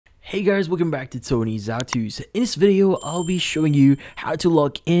Hey guys, welcome back to Tony's How-Tos. In this video, I'll be showing you how to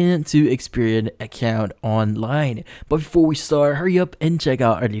log into Experian Account Online. But before we start, hurry up and check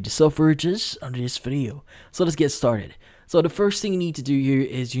out our latest software just under this video. So let's get started. So the first thing you need to do here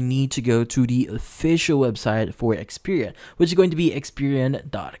is you need to go to the official website for Experian, which is going to be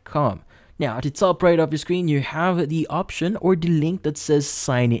Experian.com. Now, at the top right of your screen, you have the option or the link that says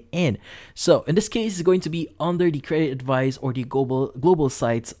sign in. So in this case, it's going to be under the credit advice or the global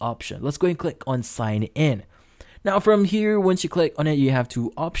sites option. Let's go and click on sign in. Now from here, once you click on it, you have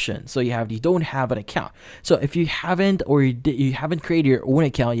two options. So you have the don't have an account. So if you haven't or you haven't created your own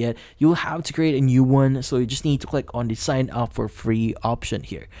account yet, you'll have to create a new one. So you just need to click on the sign up for free option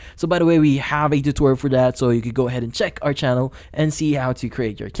here. So by the way, we have a tutorial for that. So you could go ahead and check our channel and see how to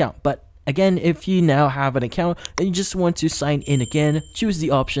create your account. But again, if you now have an account and you just want to sign in again, choose the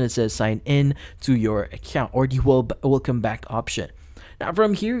option that says sign in to your account or the welcome back option. Now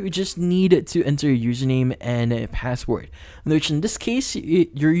from here, you just need to enter your username and a password, which in this case,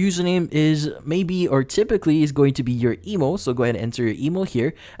 your username is maybe or typically is going to be your email. So go ahead and enter your email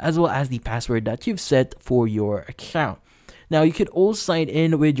here, as well as the password that you've set for your account. Now, you could also sign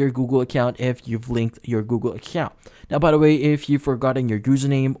in with your Google account if you've linked your Google account. Now, by the way, if you've forgotten your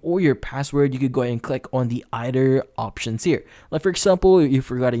username or your password, you could go ahead and click on the either options here. Like, for example, if you've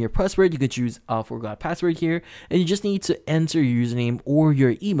forgotten your password, you could choose forgot password here, and you just need to enter your username or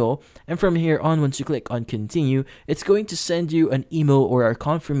your email. And from here on, once you click on continue, it's going to send you an email or a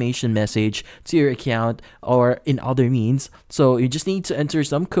confirmation message to your account or in other means. So you just need to enter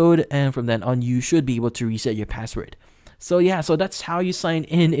some code, and from then on, you should be able to reset your password. So yeah, so that's how you sign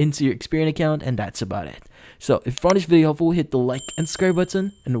in into your Experian account, and that's about it. So if you found this video helpful, hit the like and subscribe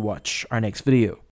button and watch our next video.